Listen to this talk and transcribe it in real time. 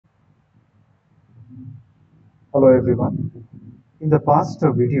Hello everyone. In the past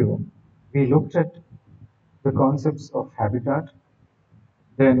video, we looked at the concepts of habitat,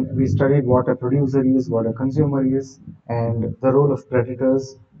 then we studied what a producer is, what a consumer is, and the role of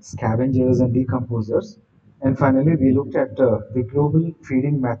predators, scavengers, and decomposers. And finally, we looked at the global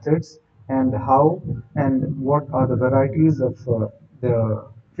feeding methods and how and what are the varieties of the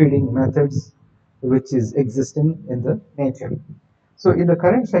feeding methods which is existing in the nature. So in the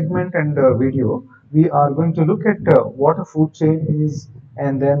current segment and video, we are going to look at what a food chain is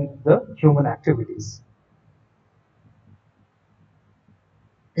and then the human activities.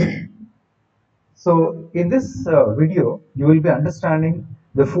 So in this video, you will be understanding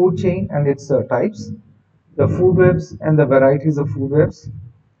the food chain and its types, the food webs and the varieties of food webs,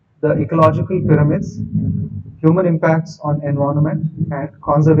 the ecological pyramids, human impacts on environment and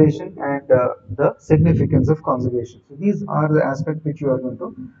conservation, and the significance of conservation. So these are the aspects which you are going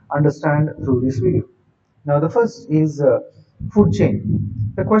to understand through this video. Now the first is food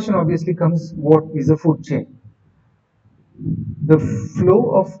chain. The question obviously comes, what is a food chain? The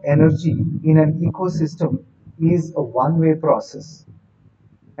flow of energy in an ecosystem is a one-way process,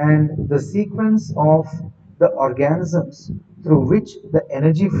 and the sequence of the organisms through which the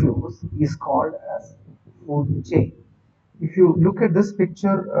energy flows is called as food chain. If you look at this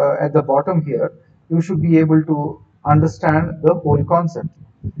picture at the bottom here, you should be able to understand the whole concept.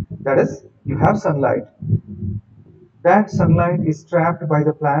 That is, you have sunlight. That sunlight is trapped by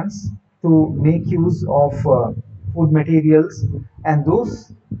the plants to make use of food materials, and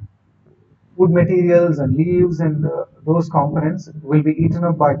those food materials and leaves and those components will be eaten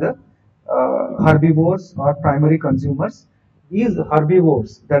up by the herbivores or primary consumers. These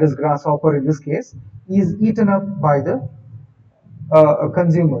herbivores, that is grasshopper in this case, is eaten up by the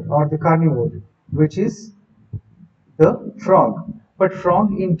consumer or the carnivore, which is the frog. But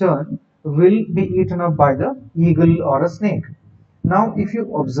frog in turn will be eaten up by the eagle or a snake. Now, if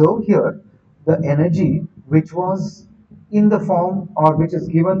you observe here, the energy which was in the form or which is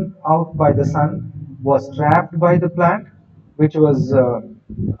given out by the sun was trapped by the plant, which was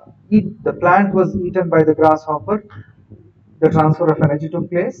the plant was eaten by the grasshopper. The transfer of energy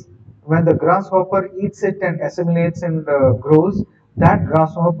took place. When the grasshopper eats it and assimilates and grows, that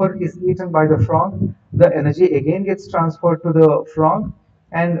grasshopper is eaten by the frog. The energy again gets transferred to the frog,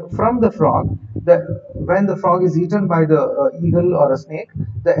 and from the frog, when the frog is eaten by the eagle or a snake,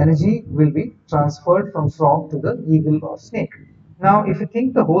 the energy will be transferred from frog to the eagle or snake. Now, if you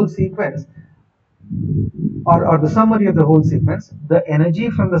think the whole sequence, or the summary of the whole sequence, the energy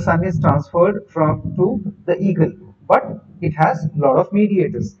from the sun is transferred from to the eagle, but it has a lot of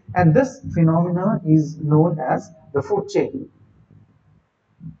mediators, and this phenomena is known as the food chain.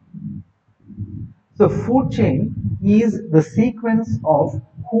 So food chain is the sequence of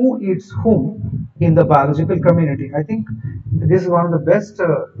who eats whom in the biological community. I think this is one of the best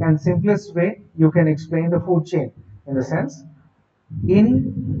and simplest way you can explain the food chain, in the sense,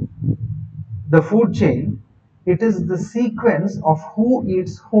 in the food chain, it is the sequence of who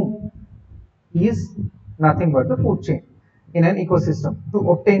eats whom is nothing but the food chain in an ecosystem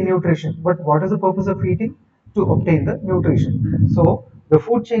to obtain nutrition. But what is the purpose of eating? To obtain the nutrition. So the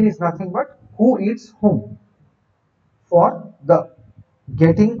food chain is nothing but who eats whom for the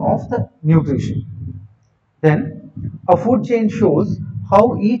getting of the nutrition. Then a food chain shows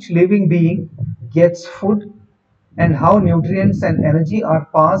how each living being gets food and how nutrients and energy are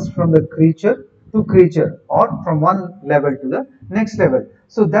passed from the creature to creature or from one level to the next level.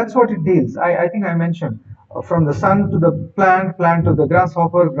 So that's what it deals. I think I mentioned from the sun to the plant, plant to the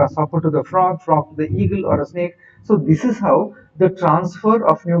grasshopper, grasshopper to the frog, frog to the eagle or a snake. So this is how the transfer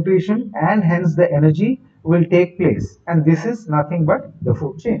of nutrition and hence the energy will take place. And this is nothing but the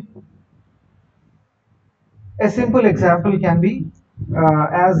food chain. A simple example can be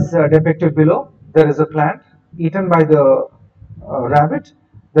as depicted below. There is a plant eaten by the rabbit.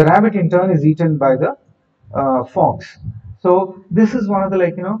 The rabbit in turn is eaten by the fox. So this is one of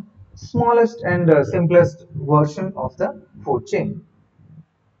the, smallest and simplest version of the food chain.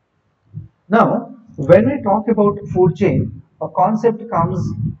 Now, when we talk about food chain, a concept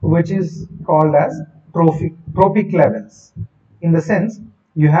comes which is called as trophic levels. In the sense,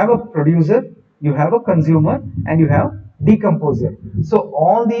 you have a producer, you have a consumer, and you have decomposer. So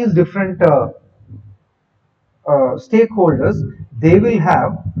all these different stakeholders, they will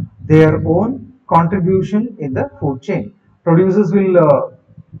have their own contribution in the food chain. Producers will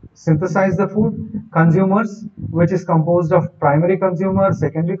synthesize the food. Consumers, which is composed of primary consumer,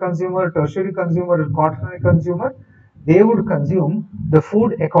 secondary consumer, tertiary consumer, and quaternary consumer, they would consume the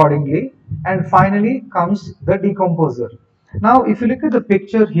food accordingly. And finally comes the decomposer. Now, if you look at the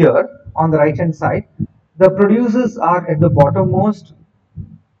picture here on the right hand side, the producers are at the bottommost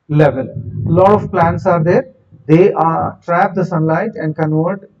level. A lot of plants are there. They are trap the sunlight and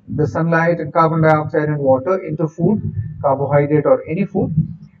convert the sunlight and carbon dioxide and water into food, carbohydrate or any food.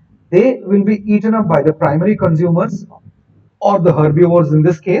 They will be eaten up by the primary consumers or the herbivores in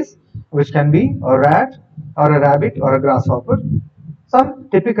this case, which can be a rat or a rabbit or a grasshopper. Some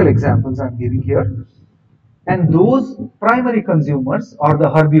typical examples I'm giving here. And those primary consumers or the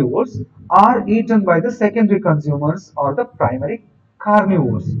herbivores are eaten by the secondary consumers or the primary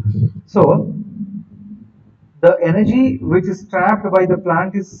carnivores. So the energy which is trapped by the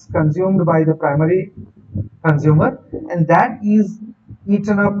plant is consumed by the primary consumer, and that is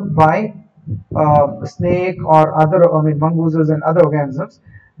eaten up by snake or other, I mean, mongooses and other organisms.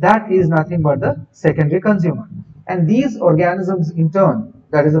 That is nothing but the secondary consumer. And these organisms in turn,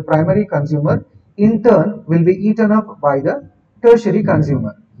 that is the primary consumer, in turn will be eaten up by the tertiary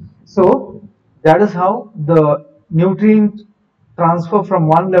consumer. So that is how the nutrient transfer from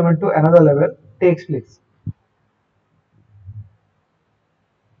one level to another level takes place.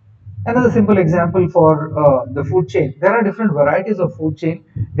 Another simple example for the food chain. There are different varieties of food chain,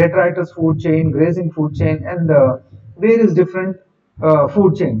 detritus food chain, grazing food chain, and various different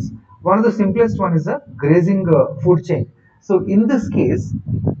food chains. One of the simplest one is a grazing food chain. So in this case,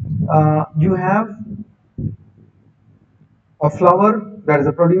 you have a flower, that is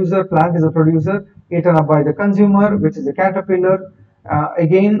a producer, plant is a producer, eaten up by the consumer, which is a caterpillar.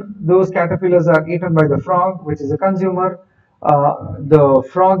 Again, those caterpillars are eaten by the frog, which is a consumer. The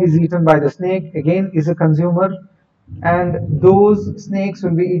frog is eaten by the snake, again is a consumer. And those snakes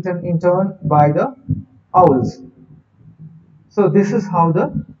will be eaten in turn by the owls. So this is how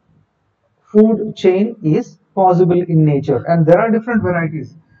the food chain is possible in nature, and there are different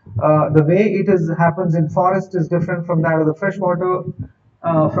varieties. The way it is happens in forest is different from that of the freshwater,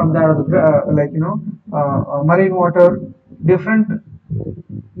 from that of the marine water. Different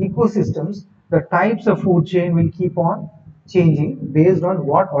ecosystems, the types of food chain will keep on changing based on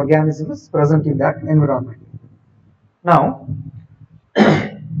what organism is present in that environment. Now,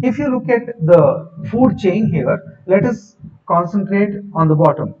 if you look at the food chain here, let us concentrate on the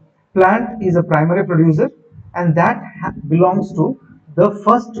bottom. Plant is a primary producer, and that belongs to the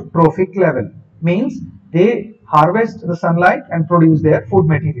first trophic level, means they harvest the sunlight and produce their food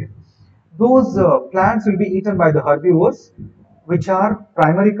material. Those plants will be eaten by the herbivores, which are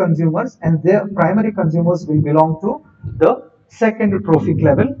primary consumers, and their primary consumers will belong to the second trophic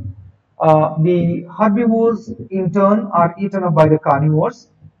level. The herbivores in turn are eaten up by the carnivores,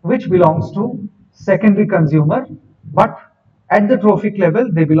 which belongs to secondary consumer, but at the trophic level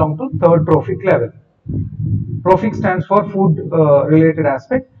they belong to third trophic level. Trophic stands for food related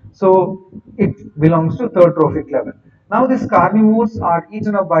aspect, so it belongs to third trophic level. Now these carnivores are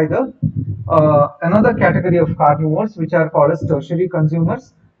eaten up by the another category of carnivores, which are called as tertiary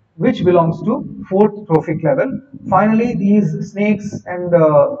consumers, which belongs to fourth trophic level. Finally, these snakes and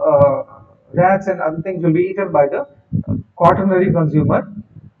rats and other things will be eaten by the quaternary consumer,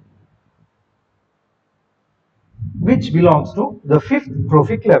 which belongs to the fifth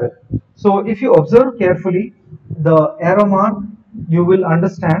trophic level. So if you observe carefully the arrow mark, you will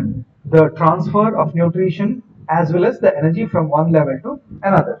understand the transfer of nutrition as well as the energy from one level to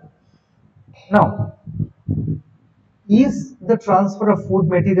another. Now, is the transfer of food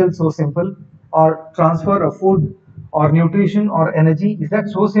material so simple, or transfer of food or nutrition or energy, is that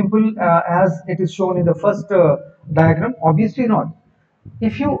so simple as it is shown in the first diagram? Obviously not.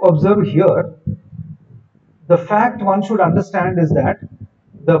 If you observe here, the fact one should understand is that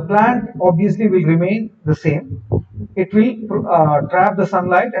the plant obviously will remain the same. It will trap the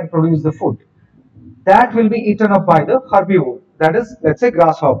sunlight and produce the food. That will be eaten up by the herbivore, that is, let's say,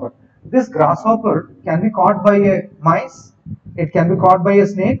 grasshopper. This grasshopper can be caught by a mice, it can be caught by a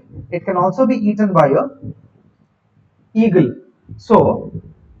snake, it can also be eaten by a eagle. So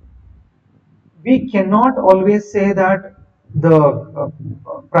we cannot always say that the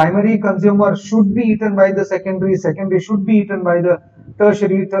primary consumer should be eaten by the secondary, secondary should be eaten by the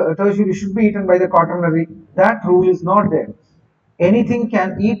tertiary, tertiary should be eaten by the quaternary. That rule is not there. Anything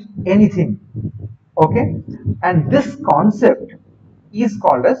can eat anything. Okay, and this concept is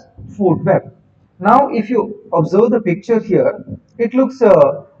called as food web. Now if you observe the picture here, it looks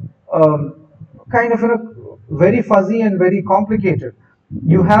kind of very fuzzy and very complicated.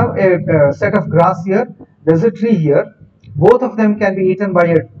 You have a set of grass here, there's a tree here, both of them can be eaten by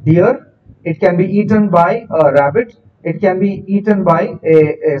a deer, it can be eaten by a rabbit, it can be eaten by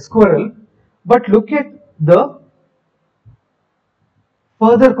a squirrel. But look at the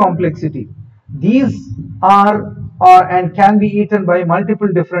further complexity. These are and can be eaten by multiple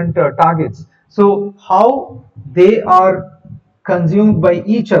different targets. So how they are consumed by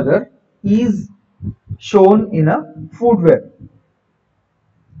each other is shown in a food web.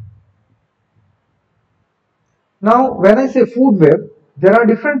 Now, when I say food web, there are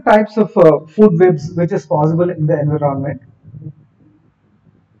different types of food webs which is possible in the environment.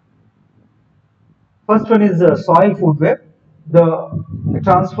 First one is the soil food web. The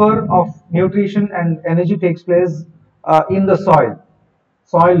transfer of nutrition and energy takes place in the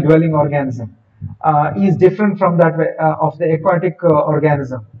soil dwelling organism is different from that of the aquatic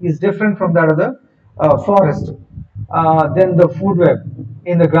organism, is different from that of the forest, then the food web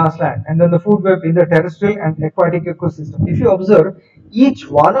in the grassland, and then the food web in the terrestrial and aquatic ecosystem. If you observe, each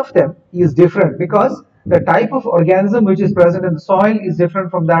one of them is different because the type of organism which is present in the soil is different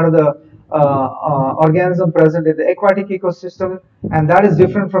from that of the organism present in the aquatic ecosystem, and that is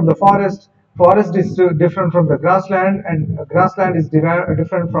different from the forest. Forest is different from the grassland, and grassland is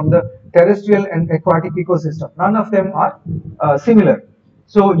different from the terrestrial and aquatic ecosystem. None of them are similar.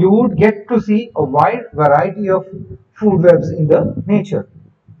 So you would get to see a wide variety of food webs in the nature.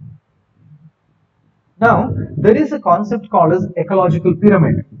 Now, there is a concept called as ecological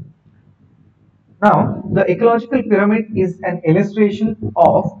pyramid. Now, the ecological pyramid is an illustration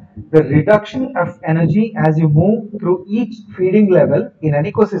of the reduction of energy as you move through each feeding level in an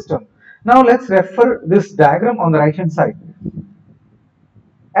ecosystem. Now, let's refer this diagram on the right hand side.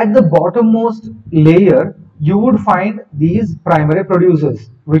 At the bottommost layer, you would find these primary producers,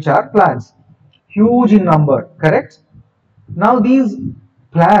 which are plants, huge in number, correct? Now, these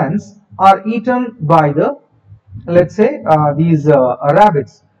plants are eaten by the, let's say, these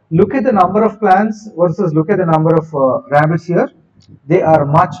rabbits. Look at the number of plants versus look at the number of rabbits here. They are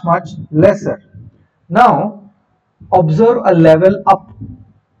much, much lesser. Now, observe a level up.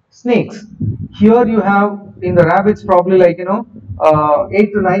 Snakes. Here you have in the rabbits probably like 8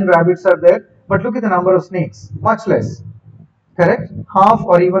 to 9 rabbits are there, but look at the number of snakes, much less. Correct? Half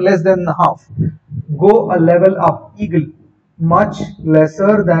or even less than half. Go a level up. Eagle, much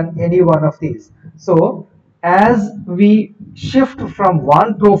lesser than any one of these. So as we shift from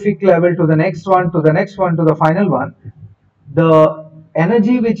one trophic level to the next one, to the next one, to the final one, the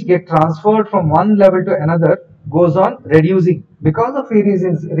energy which get transferred from one level to another goes on reducing because of various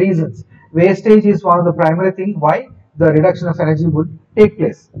reasons. Wastage is one of the primary thing why the reduction of energy would take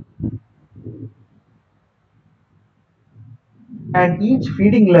place. And each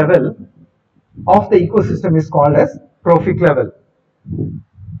feeding level of the ecosystem is called as trophic level.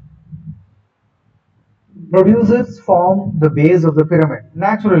 Producers form the base of the pyramid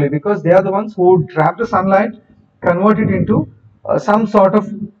naturally because they are the ones who trap the sunlight, convert it into some sort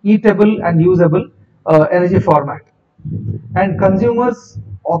of eatable and usable energy format. And consumers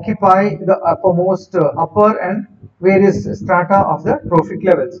occupy the uppermost upper and various strata of the trophic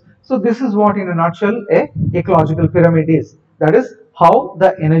levels. So this is what in a nutshell a ecological pyramid is. That is how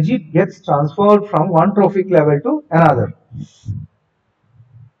the energy gets transferred from one trophic level to another.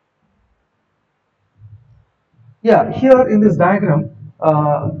 Yeah, here in this diagram,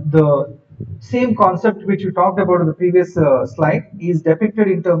 the same concept which we talked about in the previous slide is depicted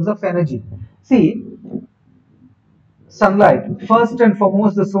in terms of energy. See, sunlight. First and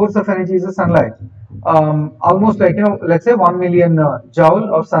foremost, the source of energy is the sunlight. Almost like, let's say 1 million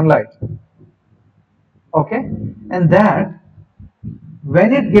joule of sunlight. Okay, and that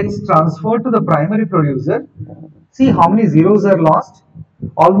when it gets transferred to the primary producer, see how many zeros are lost.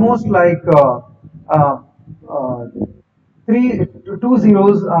 Almost like uh, uh, two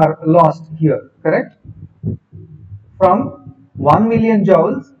zeros are lost here. Correct? From 1 million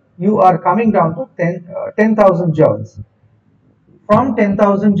joules, you are coming down to 10,000 joules. From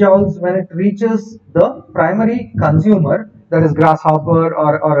 10,000 joules, when it reaches the primary consumer, that is grasshopper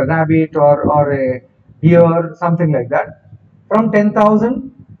or a rabbit or a deer, something like that, from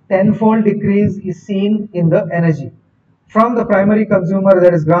 10,000, tenfold decrease is seen in the energy. From the primary consumer,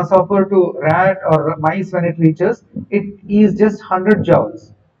 that is grasshopper, to rat or mice, when it reaches, it is just 100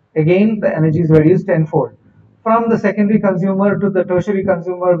 joules. Again, the energy is reduced tenfold. From the secondary consumer to the tertiary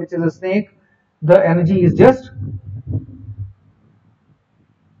consumer, which is a snake, the energy is just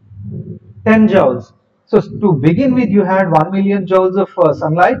 10 joules. So to begin with, you had 1 million joules of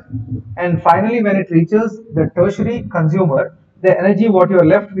sunlight, and finally when it reaches the tertiary consumer, the energy what you are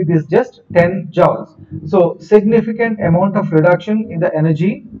left with is just 10 joules. So significant amount of reduction in the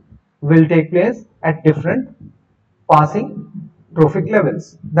energy will take place at different passing trophic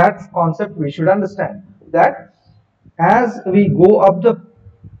levels. That concept we should understand, that as we go up the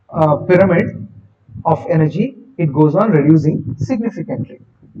pyramid of energy, it goes on reducing significantly.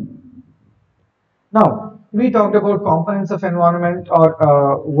 Now, We talked about components of environment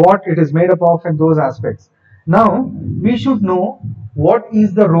or what it is made up of and those aspects. Now we should know what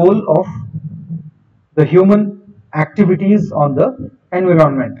is the role of the human activities on the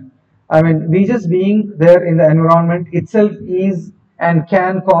environment. I mean, we just being there in the environment itself is and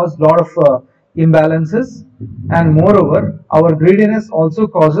can cause a lot of imbalances, and moreover, our greediness also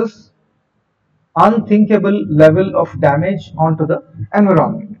causes unthinkable level of damage onto the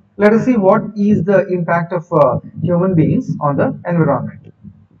environment. Let us see what is the impact of human beings on the environment.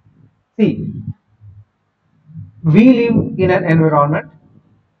 See, we live in an environment,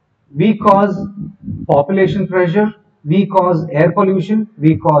 we cause population pressure, we cause air pollution,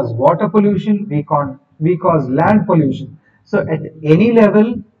 we cause water pollution, we cause land pollution. So at any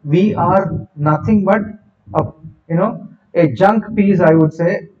level, we are nothing but a a junk piece, I would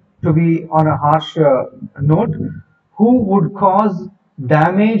say, to be on a harsh note, who would cause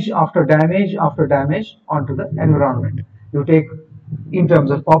damage after damage after damage onto the environment. You take in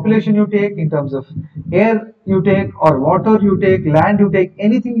terms of population, you take in terms of air, you take or water, you take land, you take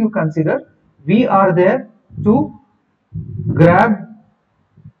anything you consider. We are there to grab,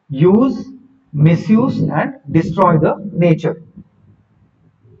 use, misuse, and destroy the nature.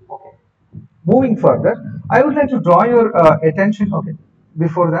 Okay. Moving further, I would like to draw your attention. Okay,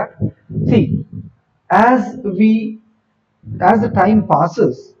 before that, see, as we as the time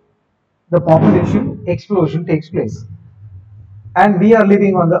passes, the population explosion takes place, and we are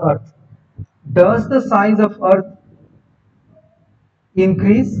living on the earth. Does the size of earth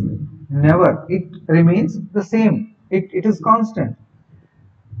increase? Never. It remains the same. It is constant.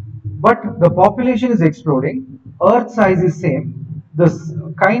 But the population is exploding, earth size is same,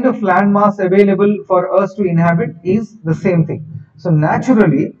 the kind of land mass available for us to inhabit is the same thing. So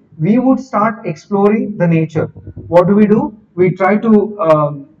naturally we would start exploring the nature. What do? We try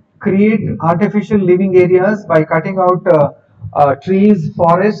to create artificial living areas by cutting out trees,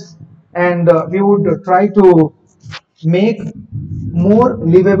 forests, and we would try to make more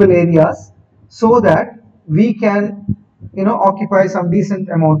livable areas so that we can occupy some decent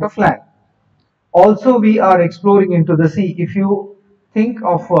amount of land. Also we are exploring into the sea. If you think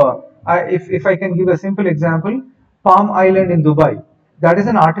of if I can give a simple example, Palm Island in Dubai, that is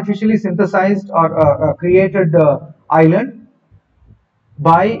an artificially synthesized or created island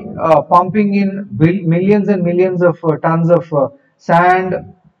by pumping in millions and millions of tons of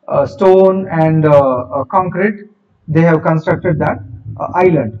sand, stone, and concrete. They have constructed that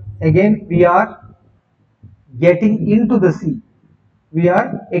island. Again, we are getting into the sea. We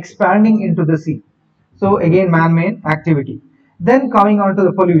are expanding into the sea. So again, man-made activity. Then coming on to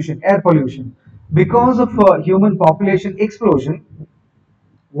the pollution, air pollution. Because of human population explosion,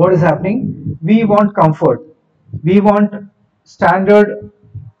 what is happening? We want comfort. We want standard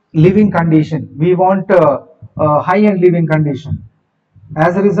living condition. We want high-end living condition.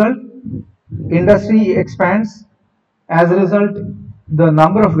 As a result, industry expands. As a result, the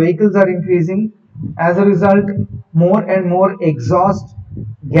number of vehicles are increasing. As a result, more and more exhaust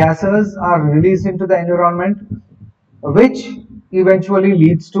gases are released into the environment, which eventually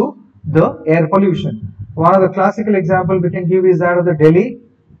leads to the air pollution. One of the classical example we can give is that of the Delhi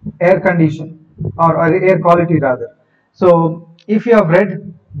air condition, or air quality rather. So if you have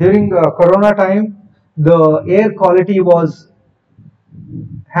read during Corona time, the air quality was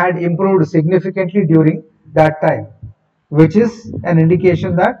had improved significantly during that time, which is an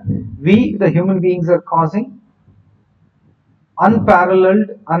indication that we, the human beings, are causing unparalleled,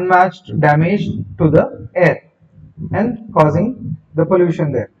 unmatched damage to the air and causing the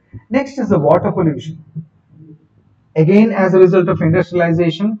pollution there. Next is the water pollution. Again, as a result of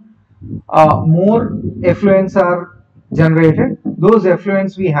industrialization, more effluents are generated. Those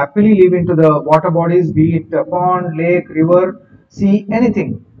effluents we happily leave into the water bodies, be it a pond, lake, river, sea,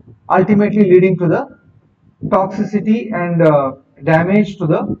 anything, ultimately leading to the toxicity and damage to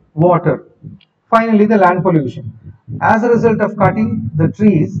the water. Finally, the land pollution. As a result of cutting the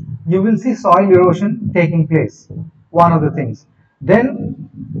trees, you will see soil erosion taking place. One of the things. Then,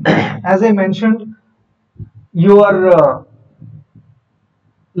 as I mentioned, your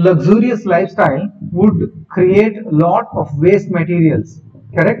luxurious lifestyle would create a lot of waste materials,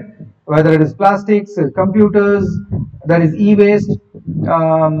 correct? Whether it is plastics, computers, that is e-waste,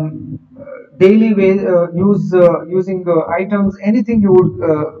 daily using items, anything you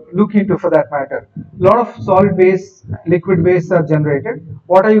would look into for that matter. A lot of solid waste, liquid waste are generated.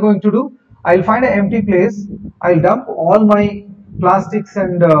 What are you going to do? I'll find an empty place, I'll dump all my plastics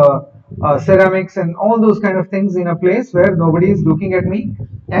and ceramics and all those kind of things in a place where nobody is looking at me,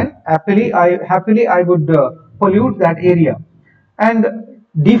 and happily I would pollute that area. And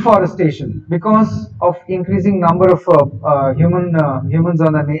deforestation. Because of increasing number of humans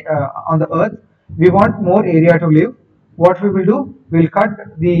on the earth, we want more area to live. What we will do, we'll cut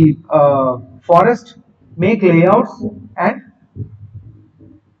the forest, make layouts, and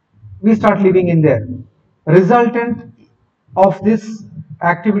we start living in there. Resultant of this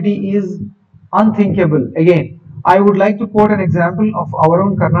activity is unthinkable. Again, I would like to quote an example of our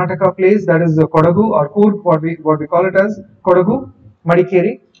own Karnataka place, that is Kodagu or Coorg, what we call it as Kodagu,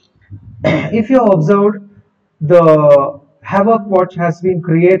 Madikeri. If you have observed the havoc what has been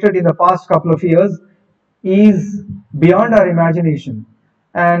created in the past couple of years is beyond our imagination,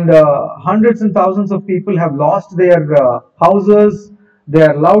 and hundreds and thousands of people have lost their houses,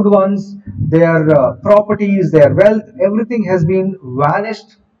 their loved ones, their properties, their wealth. Everything has been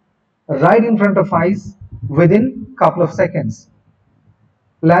vanished right in front of eyes within couple of seconds.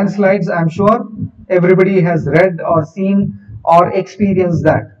 Landslides, I'm sure everybody has read or seen or experienced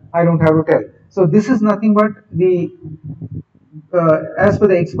that. I don't have to tell. So this is nothing but the as per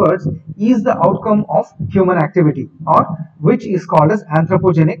the experts, is the outcome of human activity, or which is called as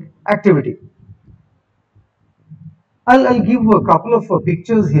anthropogenic activity. I'll give a couple of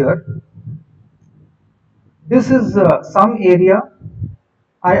pictures here. This is some area.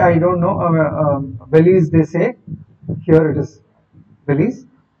 I don't know, Belize they say. Here it is, Belize.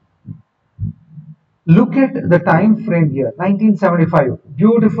 Look at the time frame here, 1975.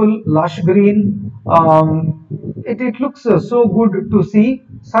 Beautiful, lush green. It looks so good to see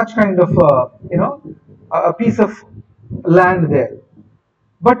such kind of, a piece of land there.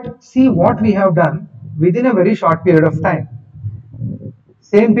 But see what we have done within a very short period of time.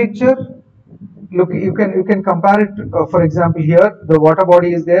 Same picture. Look, you can compare it. For example, here the water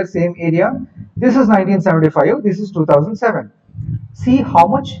body is there, same area. This is 1975. This is 2007. See how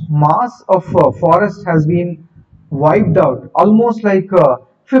much mass of forest has been wiped out. Almost like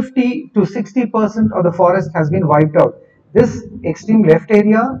 50 to 60% of the forest has been wiped out. This extreme left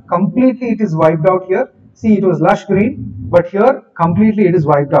area, completely it is wiped out here. See, it was lush green, but here completely it is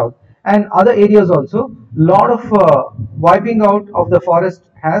wiped out. And other areas also, lot of wiping out of the forest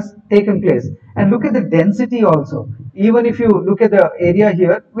has taken place. And look at the density also. Even if you look at the area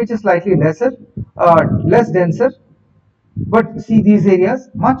here, which is slightly lesser, less denser, but see these areas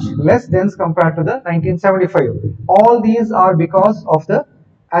much less dense compared to the 1975. All these are because of the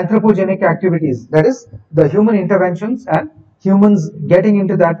anthropogenic activities, that is the human interventions and humans getting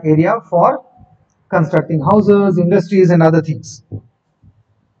into that area for constructing houses, industries and other things.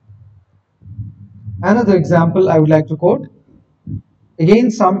 Another example I would like to quote, again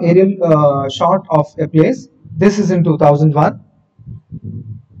some aerial shot of a place. This is in 2001,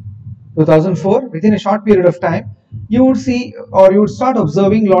 2004. Within a short period of time, you would see, or you would start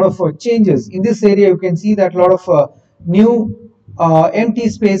observing a lot of changes in this area. You can see that a lot of new empty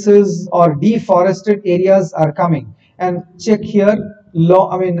spaces or deforested areas are coming. And check here,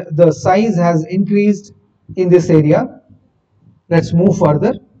 the size has increased in this area. Let's move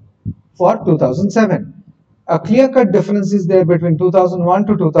further for 2007. A clear-cut difference is there between 2001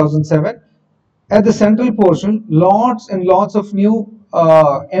 to 2007. At the central portion, lots and lots of new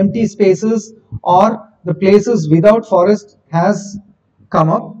empty spaces or the places without forest has come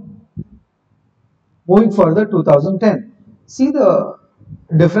up. Moving further, 2010. See the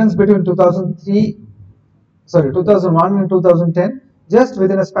difference between 2001 and 2010, just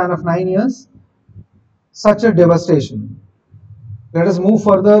within a span of 9 years, such a devastation. Let us move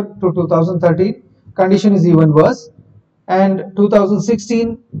further to 2013. Condition is even worse. And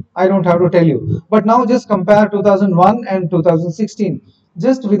 2016, I don't have to tell you. But now just compare 2001 and 2016.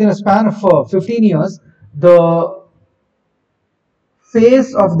 Just within a span of 15 years, the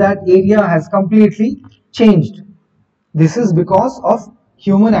face of that area has completely changed. This is because of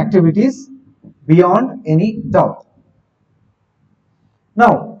human activities beyond any doubt.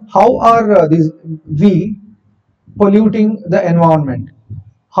 Now, how are we polluting the environment?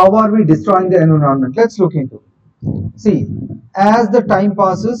 How are we destroying the environment? Let's look into. See, as the time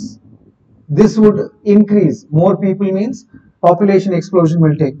passes, this would increase. More people means population explosion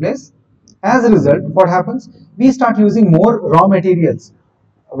will take place. As a result, what happens? We start using more raw materials,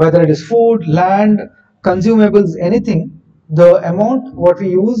 whether it is food, land, consumables, anything. The amount what we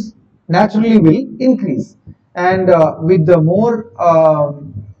use naturally will increase. And with the more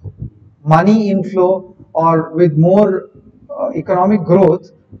money inflow or with more economic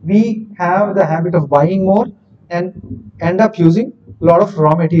growth, we have the habit of buying more and end up using a lot of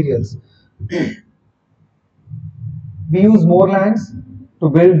raw materials. We use more lands to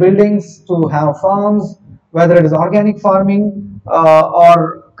build buildings, to have farms, whether it is organic farming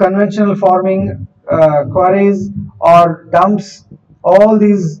or conventional farming, quarries or dumps. all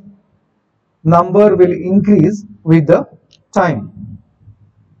these number will increase with the time.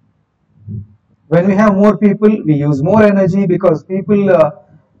 When we have more people, we use more energy because people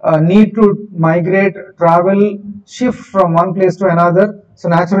need to migrate, travel, shift from one place to another. So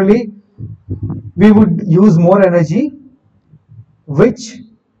naturally, we would use more energy, which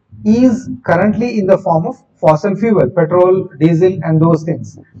is currently in the form of fossil fuel, petrol, diesel, and those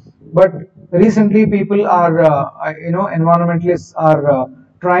things. But recently, people are, environmentalists are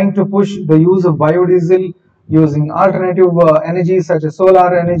trying to push the use of biodiesel using alternative energies such as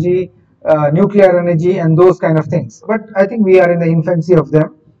solar energy, nuclear energy, and those kind of things. But I think we are in the infancy of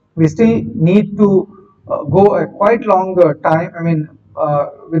them. We still need to go a quite long time. I mean,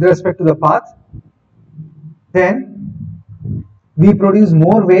 with respect to the path, then we produce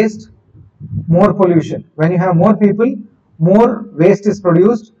more waste, more pollution. When you have more people, more waste is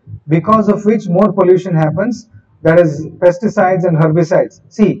produced, because of which more pollution happens. That is pesticides and herbicides.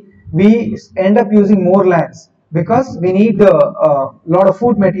 See, we end up using more lands because we need a lot of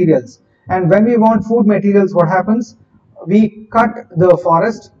food materials. And when we want food materials, what happens? We cut the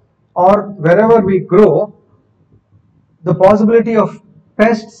forest, or wherever we grow, the possibility of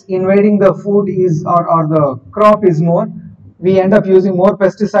pests invading the food is, or the crop is more. We end up using more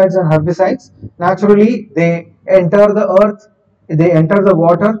pesticides and herbicides. Naturally, they enter the earth, they enter the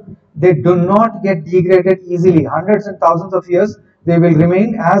water, they do not get degraded easily. Hundreds and thousands of years they will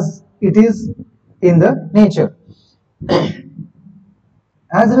remain as it is in the nature.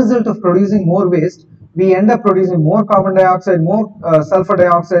 As a result of producing more waste, we end up producing more carbon dioxide, more sulfur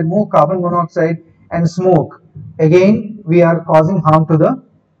dioxide, more carbon monoxide, and smoke. Again, we are causing harm to the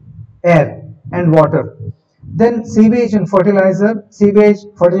air and water. Then sewage, fertilizer,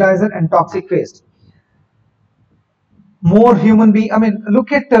 and toxic waste. More human being. I mean,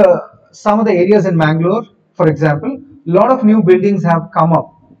 look at some of the areas in Mangalore, for example. A lot of new buildings have come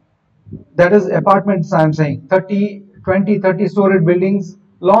up. That is apartments, I'm saying 30, 20, 30-story buildings,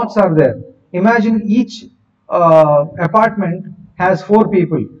 lots are there. Imagine each apartment has 4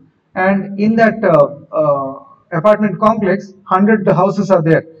 people, and in that apartment complex, 100 houses are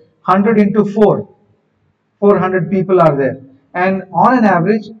there. 100 into 4, 400 people are there, and on an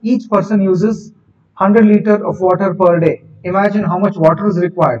average each person uses 100 liter of water per day. Imagine how much water is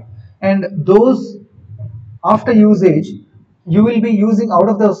required. And those, after usage, you will be using, out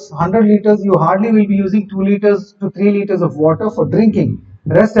of those 100 liters, you hardly will be using 2 liters to 3 liters of water for drinking.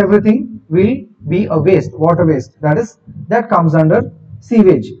 Rest everything will be a waste, water waste. That comes under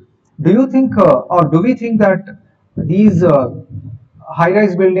sewage. Do you think, or do we think that these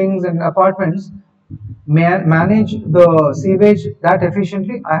high-rise buildings and apartments manage the sewage that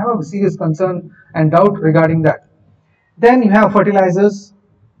efficiently? I have a serious concern and doubt regarding that. Then you have fertilizers.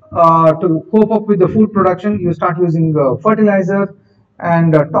 To cope up with the food production, you start using fertilizer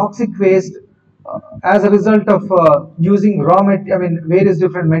and toxic waste. As a result of using various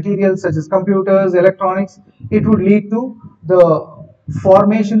different materials such as computers, electronics, it would lead to the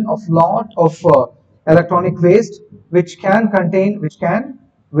formation of lot of electronic waste, which will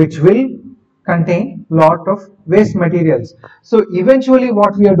contain lot of waste materials. So eventually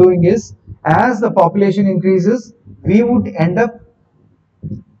what we are doing is, as the population increases, we would end up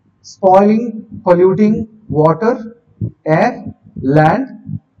spoiling, polluting water, air,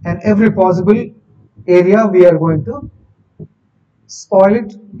 land, and every possible area. We are going to spoil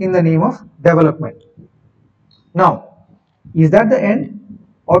it in the name of development. Now, is that the end?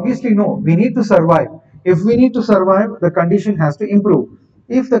 Obviously no, we need to survive. If we need to survive, the condition has to improve.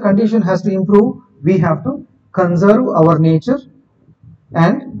 If the condition has to improve, we have to conserve our nature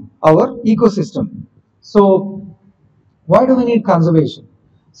and our ecosystem. So why do we need conservation?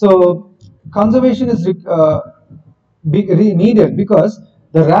 So conservation is needed because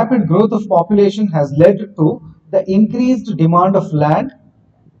the rapid growth of population has led to the increased demand of land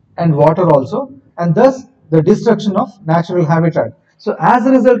and water also, and thus the destruction of natural habitat. So as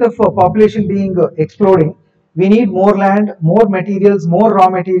a result of population being exploding, we need more land, more materials, more raw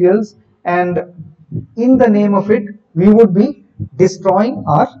materials, and in the name of it, we would be destroying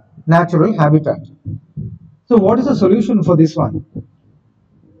our natural habitat. So what is the solution for this one?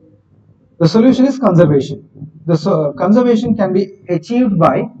 The solution is conservation. The conservation can be achieved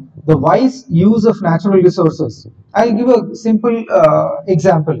by the wise use of natural resources. I'll give a simple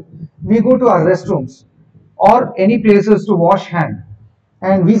example. We go to our restrooms or any places to wash hand,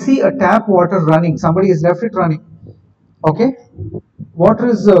 and we see a tap water running. Somebody has left it running. Okay, water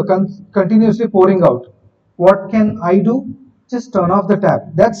is continuously pouring out. What can I do? Just turn off the tap.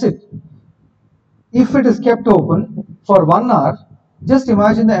 That's it. If it is kept open for 1 hour, just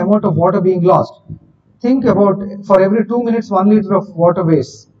imagine the amount of water being lost. Think about, for every 2 minutes 1 liter of water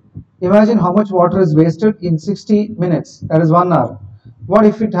waste. Imagine how much water is wasted in 60 minutes, that is 1 hour. What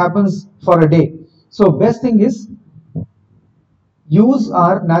if it happens for a day? So best thing is use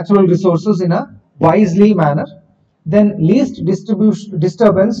our natural resources in a wisely manner, then least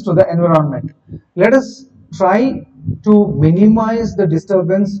disturbance to the environment. Let us try to minimize the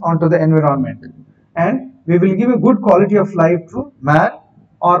disturbance onto the environment, and we will give a good quality of life to man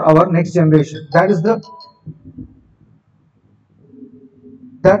or our next generation. That is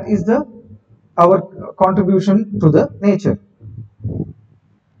the our contribution to the nature.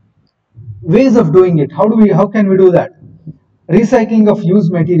 Ways of doing it, how can we do that? Recycling of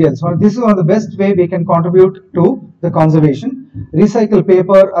used materials, well, this is one of the best way we can contribute to the conservation. Recycle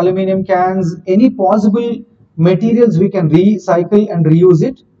paper, aluminum cans, any possible materials we can recycle and reuse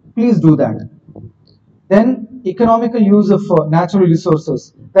it, please do that. Then economical use of natural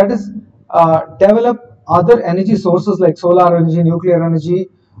resources, that is, develop other energy sources like solar energy, nuclear energy,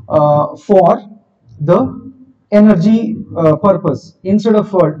 for the energy purpose, instead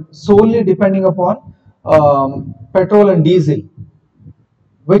of solely depending upon petrol and diesel,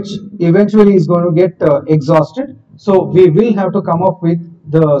 which eventually is going to get exhausted. So we will have to come up with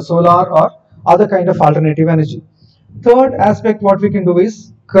the solar or other kind of alternative energy. Third aspect what we can do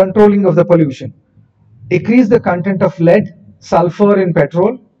is controlling of the pollution. Decrease the content of lead, sulfur in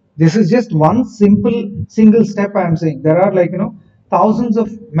petrol. This is just one single step I am saying. There are, like, thousands of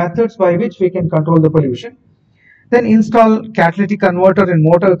methods by which we can control the pollution. Then install catalytic converter in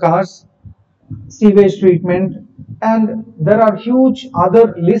motor cars, sewage treatment, and there are huge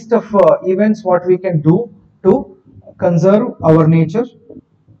other list of events what we can do to conserve our nature,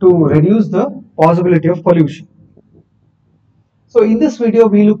 to reduce the possibility of pollution. So in this video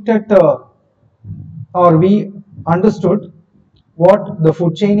we looked at or we understood what the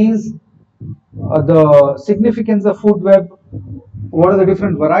food chain is, the significance of food web, what are the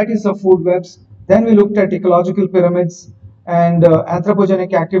different varieties of food webs. Then we looked at ecological pyramids and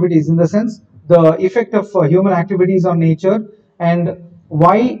anthropogenic activities, in the sense the effect of human activities on nature, and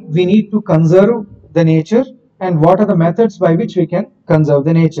why we need to conserve the nature, and what are the methods by which we can conserve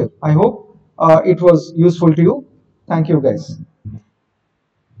the nature. I hope it was useful to you. Thank you, guys.